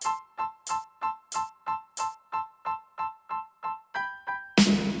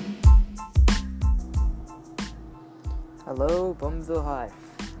Hello, Bumville High.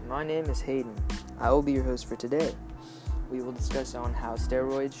 My name is Hayden. I will be your host for today. We will discuss on how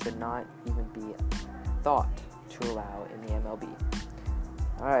steroids should not even be thought to allow in the MLB.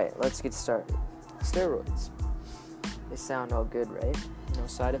 Alright, let's get started. Steroids. They sound all good, right? No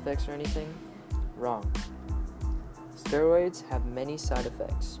side effects or anything? Wrong. Steroids have many side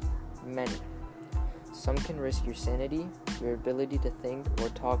effects. Many. Some can risk your sanity, your ability to think or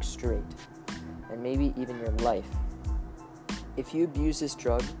talk straight, and maybe even your life. If you abuse this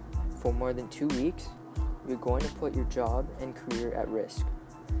drug for more than 2 weeks, you're going to put your job and career at risk.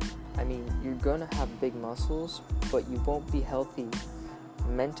 I mean, you're going to have big muscles, but you won't be healthy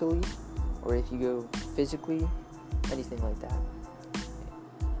mentally, or if you go physically, anything like that.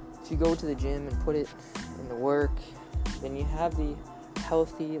 If you go to the gym and put it in the work, then you have the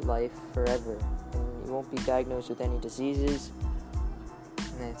healthy life forever, and you won't be diagnosed with any diseases,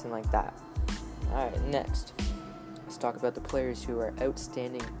 and anything like that. Alright, next. Let's talk about the players who are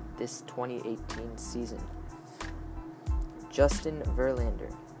outstanding this 2018 season. Justin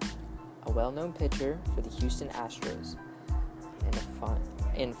Verlander, a well-known pitcher for the Houston Astros.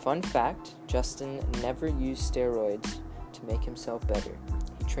 And fun fact, Justin never used steroids to make himself better.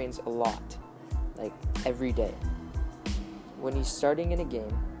 He trains a lot, like every day. When he's starting in a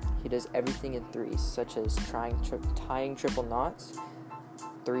game, he does everything in threes, such as tying triple knots,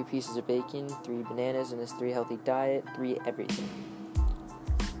 3 pieces of bacon, 3 bananas in his 3 healthy diet, 3 everything.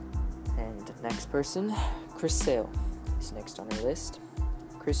 And next person, Chris Sale is next on our list.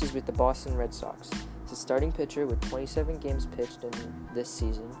 Chris is with the Boston Red Sox. He's a starting pitcher with 27 games pitched in this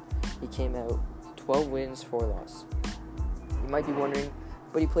season. He came out 12 wins, 4 losses. You might be wondering,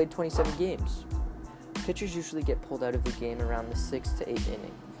 but he played 27 games. Pitchers usually get pulled out of the game around the 6th to 8th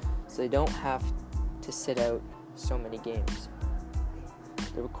inning, so they don't have to sit out so many games.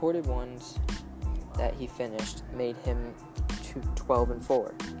 The recorded ones that he finished made him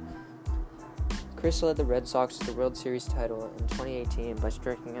 12-4. Chris led the Red Sox to the World Series title in 2018 by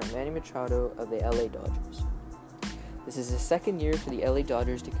striking out Manny Machado of the LA Dodgers. This is the second year for the LA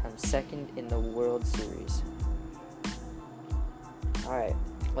Dodgers to come second in the World Series. Alright,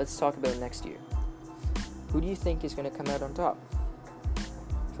 let's talk about next year. Who do you think is going to come out on top?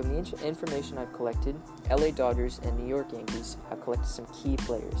 From the information I've collected, LA Dodgers and New York Yankees have collected some key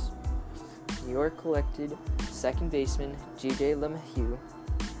players. New York collected second baseman J.J. LeMahieu,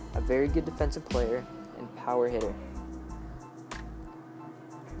 a very good defensive player and power hitter.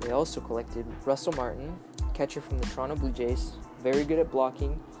 They also collected Russell Martin, catcher from the Toronto Blue Jays, very good at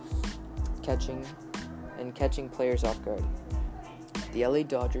blocking, catching players off guard. The LA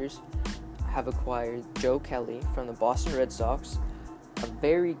Dodgers have acquired Joe Kelly from the Boston Red Sox, a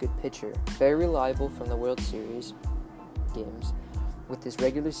very good pitcher, very reliable from the World Series games. With his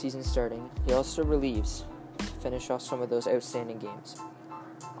regular season starting, he also relieves to finish off some of those outstanding games.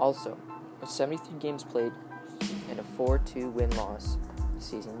 Also, with 73 games played and a 4-2 win-loss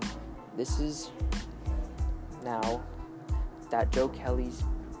season, this is now that Joe Kelly's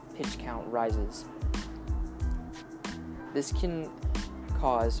pitch count rises. This can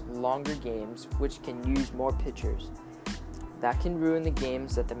cause longer games, which can use more pitchers. That can ruin the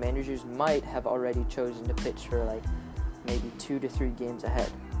games that the managers might have already chosen to pitch for, like maybe 2 to 3 games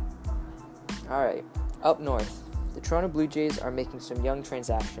ahead. Alright, up north, the Toronto Blue Jays are making some young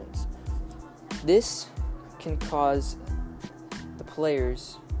transactions. This can cause the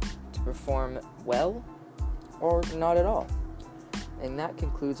players to perform well or not at all. And that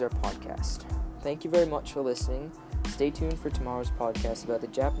concludes our podcast. Thank you very much for listening. Stay tuned for tomorrow's podcast about the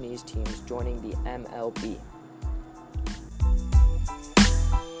Japanese teams joining the MLB.